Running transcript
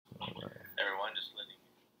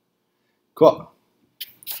Cool. All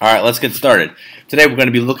right, let's get started. Today we're going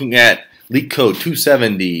to be looking at Leetcode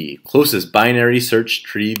 270, closest binary search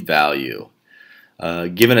tree value.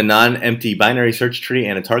 Given a non-empty binary search tree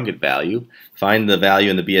and a target value, find the value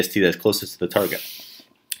in the BST that's closest to the target.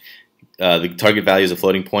 The target value is a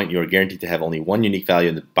floating point. You are guaranteed to have only one unique value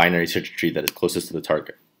in the binary search tree that is closest to the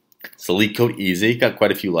target. So Leetcode easy, got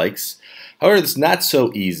quite a few likes. However, it's not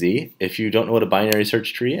so easy if you don't know what a binary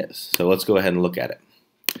search tree is. So let's go ahead and look at it.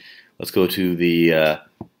 Let's go to the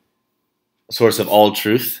source of all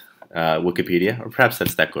truth, Wikipedia, or perhaps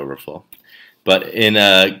that's Stack Overflow. But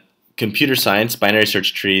in computer science, binary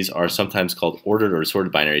search trees are sometimes called ordered or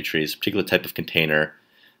sorted binary trees, a particular type of container.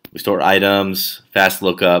 We store items, fast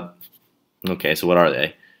lookup. Okay, so what are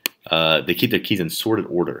they? They keep their keys in sorted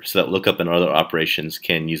order so that lookup and other operations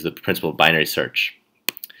can use the principle of binary search.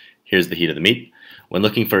 Here's the heat of the meat. When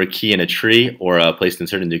looking for a key in a tree or a place to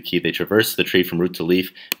insert a new key, they traverse the tree from root to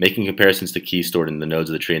leaf, making comparisons to keys stored in the nodes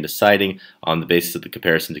of the tree and deciding on the basis of the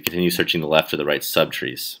comparison to continue searching the left or the right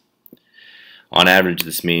subtrees. On average,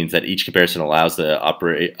 this means that each comparison allows the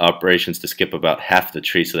operations to skip about half of the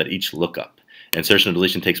tree so that each lookup. Insertion or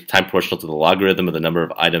deletion takes time proportional to the logarithm of the number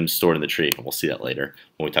of items stored in the tree. And we'll see that later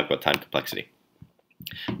when we talk about time complexity.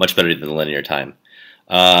 Much better than linear time.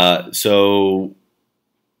 So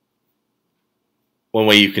one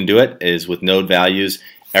way you can do it is with node values.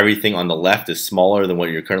 Everything on the left is smaller than what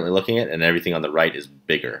you're currently looking at, and everything on the right is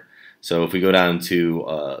bigger. So if we go down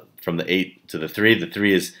to from the 8 to the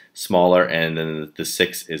 3 is smaller, and then the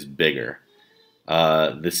 6 is bigger.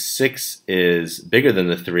 The 6 is bigger than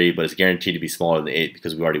the 3, but it's guaranteed to be smaller than the 8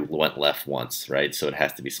 because we already went left once, right? So it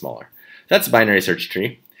has to be smaller. That's a binary search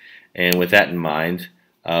tree. And with that in mind,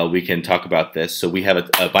 we can talk about this. So we have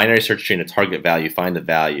a binary search tree and a target value. Find the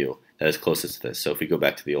value that is closest to this. So if we go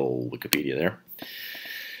back to the old Wikipedia there.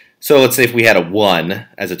 So let's say if we had a 1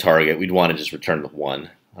 as a target, we'd want to just return the 1.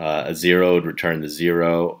 A 0 would return the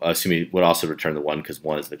 0. Would also return the 1 because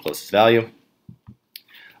 1 is the closest value.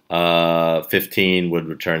 15 would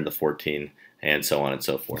return the 14, and so on and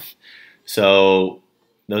so forth. So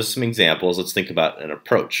those are some examples. Let's think about an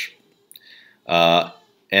approach. An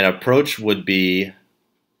approach would be,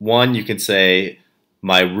 one, you can say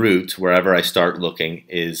my root, wherever I start looking,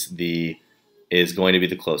 is going to be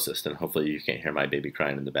the closest. And hopefully you can't hear my baby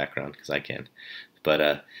crying in the background because I can.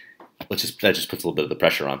 But that just puts a little bit of the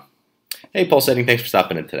pressure on. Hey, pulsating, thanks for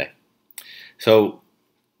stopping in today. So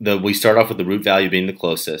we start off with the root value being the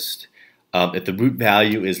closest. If the root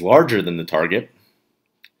value is larger than the target,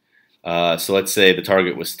 so let's say the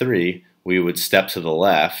target was 3, we would step to the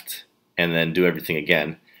left and then do everything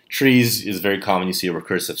again. Trees is very common. You see a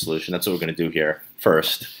recursive solution. That's what we're going to do here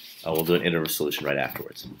first. We'll do an iterative solution right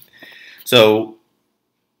afterwards. So,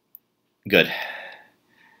 good.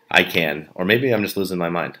 I can. Or maybe I'm just losing my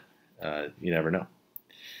mind. You never know.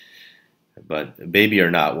 But baby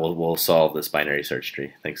or not, we'll solve this binary search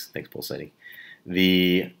tree. Thanks, pulsating.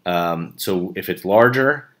 So if it's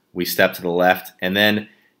larger, we step to the left, and then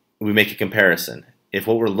we make a comparison. If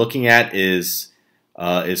what we're looking at is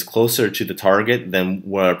closer to the target than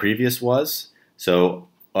what our previous was, so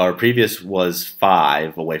our previous was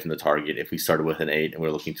 5 away from the target. If we started with an 8 and we're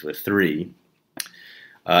looking to a 3,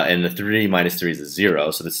 and the 3 minus 3 is a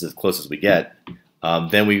 0, so this is as close as we get.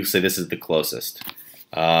 Then we say this is the closest.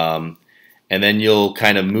 And then you'll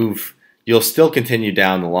kind of move, you'll still continue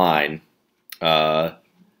down the line.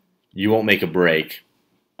 You won't make a break.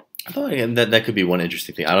 Although again, that could be one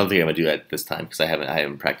interesting thing. I don't think I'm going to do that this time because I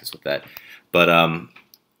haven't practiced with that. But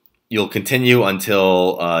you'll continue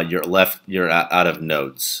until you're out of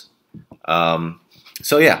nodes.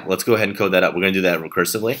 So yeah, let's go ahead and code that up. We're going to do that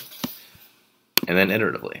recursively and then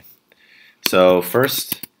iteratively. So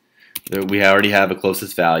first, we already have a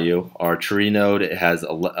closest value. Our tree node has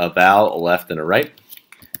a val, a left, and a right,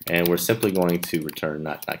 and we're simply going to return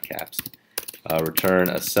not caps. Return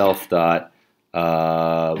a self dot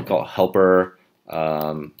call it helper.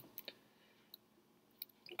 Call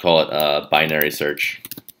it binary search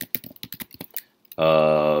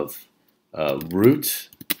of root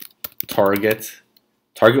target.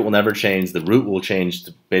 Target will never change. The root will change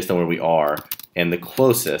based on where we are, and the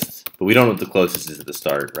closest. But we don't know what the closest is at the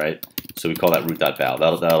start, right? So we call that root.val.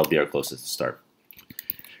 That'll be our closest to start.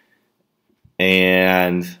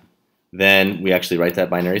 And then we actually write that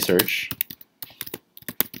binary search.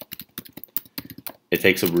 It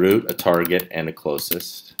takes a root, a target, and a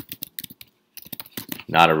closest.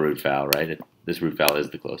 Not a root val, right? This root val is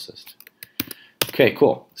the closest. Okay,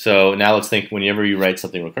 cool. So now let's think, whenever you write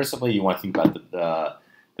something recursively, you want to think about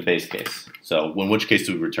the base case. So in which case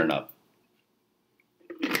do we return up?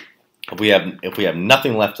 If we have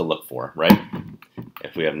nothing left to look for, right?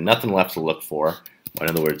 If we have nothing left to look for, or in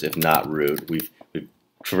other words, if not root, we've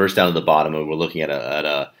traversed down to the bottom and we're looking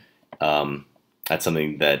at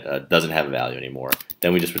something that doesn't have a value anymore,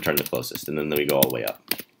 then we just return the closest, and then we go all the way up.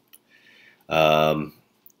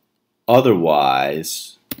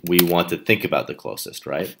 Otherwise, we want to think about the closest,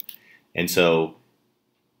 right? And so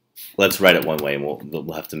let's write it one way, and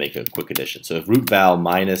we'll have to make a quick addition. So if root val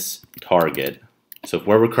minus target, so if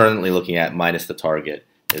where we're currently looking at minus the target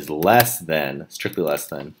is less than, strictly less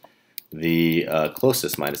than, the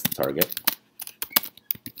closest minus the target,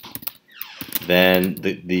 then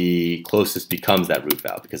the closest becomes that root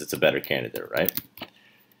val because it's a better candidate, right?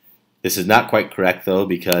 This is not quite correct though,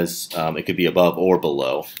 because it could be above or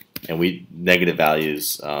below, and negative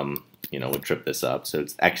values would trip this up. So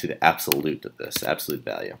it's actually the absolute of this, absolute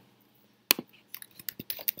value.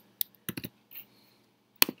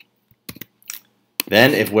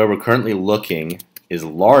 Then if where we're currently looking is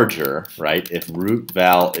larger, right? If root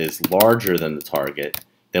val is larger than the target,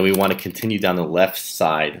 then we want to continue down the left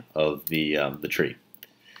side of the tree.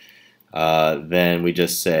 Then we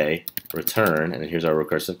just say return, and here's our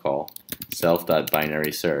recursive call,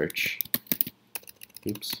 self.binary search.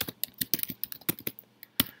 Oops.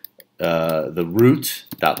 The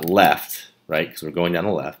root.left, right? Because we're going down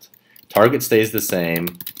the left. Target stays the same.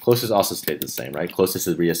 Closest also stays the same, right? Closest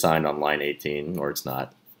is reassigned on line 18, or it's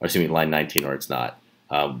not. Or excuse me, line 19, or it's not.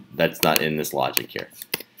 That's not in this logic here.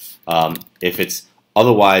 If it's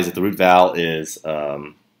otherwise, if the root val is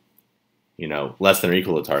less than or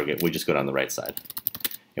equal to target, we just go down the right side.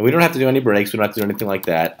 And we don't have to do any breaks. We don't have to do anything like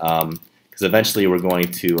that, because eventually we're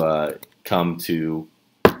going to come to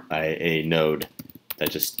a node that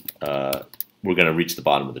just we're going to reach the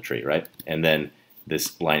bottom of the tree, right? And then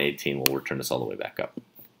this line 18 will return us all the way back up.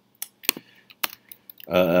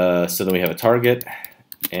 So then we have a target,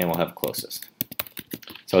 and we'll have closest.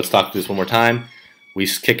 So let's talk through this one more time. We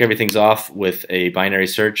kick everything off with a binary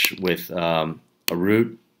search with a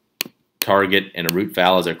root, target, and a root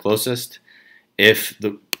val as our closest. If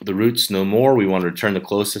the root's no more, we want to return the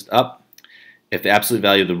closest up. If the absolute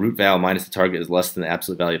value of the root val minus the target is less than the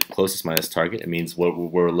absolute value of the closest minus target, it means what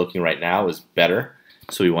we're looking right now is better.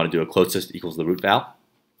 So we want to do a closest equals the root val.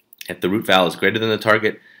 If the root val is greater than the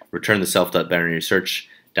target, return the self.binary search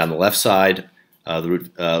down the left side, the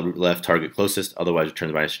root left target closest, otherwise return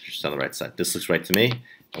the binary search down the right side. This looks right to me,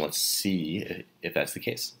 and let's see if that's the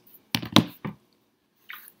case.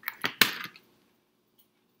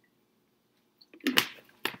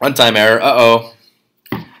 Runtime error, uh-oh.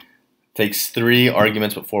 Takes 3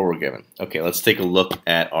 arguments before we're given. Okay, let's take a look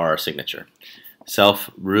at our signature. Self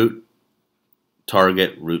root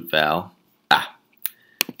target root val.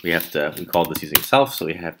 We called this using self, so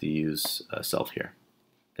we have to use self here.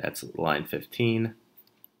 That's line 15.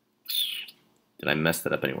 Did I mess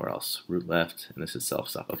that up anywhere else? Root left, and this is self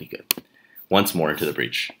stuff. Okay, good. Once more into the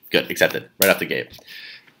breach. Good, accepted. Right off the gate.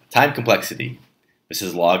 Time complexity. This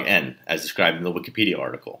is log n, as described in the Wikipedia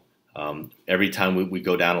article. Every time we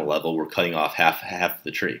go down a level, we're cutting off half of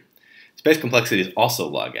the tree. Space complexity is also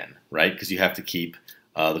log n, right? Because you have to keep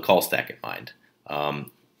the call stack in mind,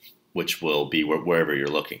 which will be wherever you're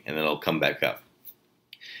looking, and then it'll come back up.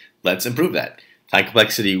 Let's improve that. Time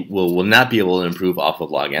complexity will not be able to improve off of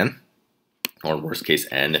log n, or in worst case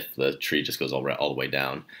n if the tree just goes all the way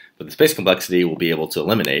down. But the space complexity will be able to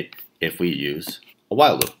eliminate if we use a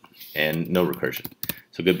while loop and no recursion.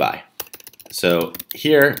 So goodbye. So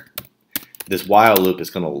here, this while loop is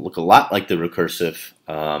going to look a lot like the recursive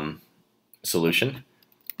solution,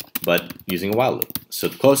 but using a while loop. So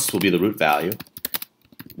the closest will be the root value.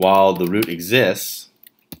 While the root exists,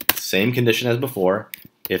 same condition as before,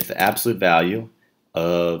 if the absolute value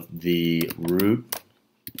of the root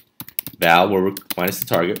val minus the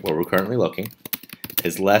target, where we're currently looking,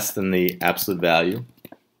 is less than the absolute value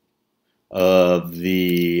of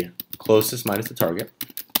the closest minus the target,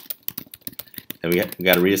 then we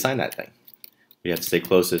got to reassign that thing. We have to say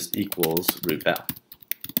closest equals root val.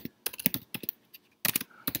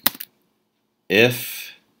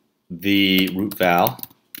 If the root val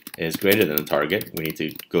is greater than the target, we need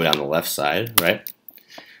to go down the left side, right?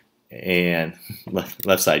 And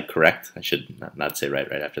left side correct. I should not say right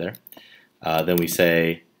after there. Then we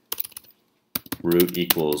say root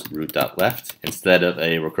equals root.left. Instead of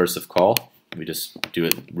a recursive call, we just do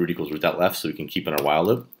it root equals root.left so we can keep in our while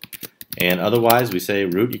loop. And otherwise, we say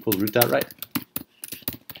root equals root.right.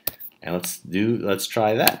 And let's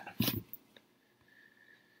try that.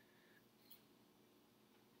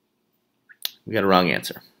 We got a wrong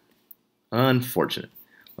answer. Unfortunate.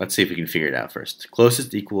 Let's see if we can figure it out first.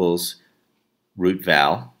 Closest equals root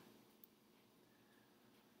val.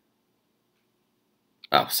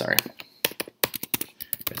 Oh, sorry.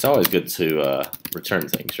 It's always good to return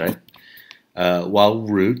things, right? While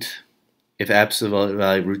root, if absolute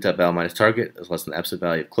value of root.val minus target is less than the absolute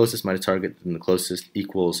value of closest minus target, then the closest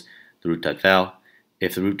equals the root.val.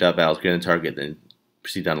 If the root.val is greater than target, then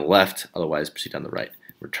proceed down the left, otherwise proceed down the right.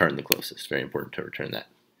 Return the closest. Very important to return that.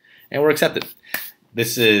 And we're accepted.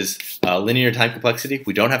 This is linear time complexity.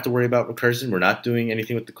 We don't have to worry about recursion. We're not doing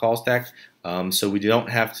anything with the call stack, so we don't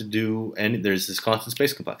have to do any. There's this constant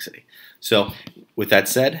space complexity. So with that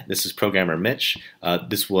said, this is Programmer Mitch.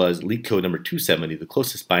 This was Leetcode number 270, the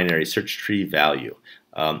closest binary search tree value.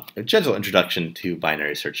 A gentle introduction to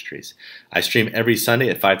binary search trees. I stream every Sunday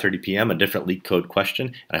at 5:30 p.m. a different Leetcode question,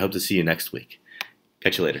 and I hope to see you next week.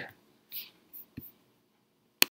 Catch you later.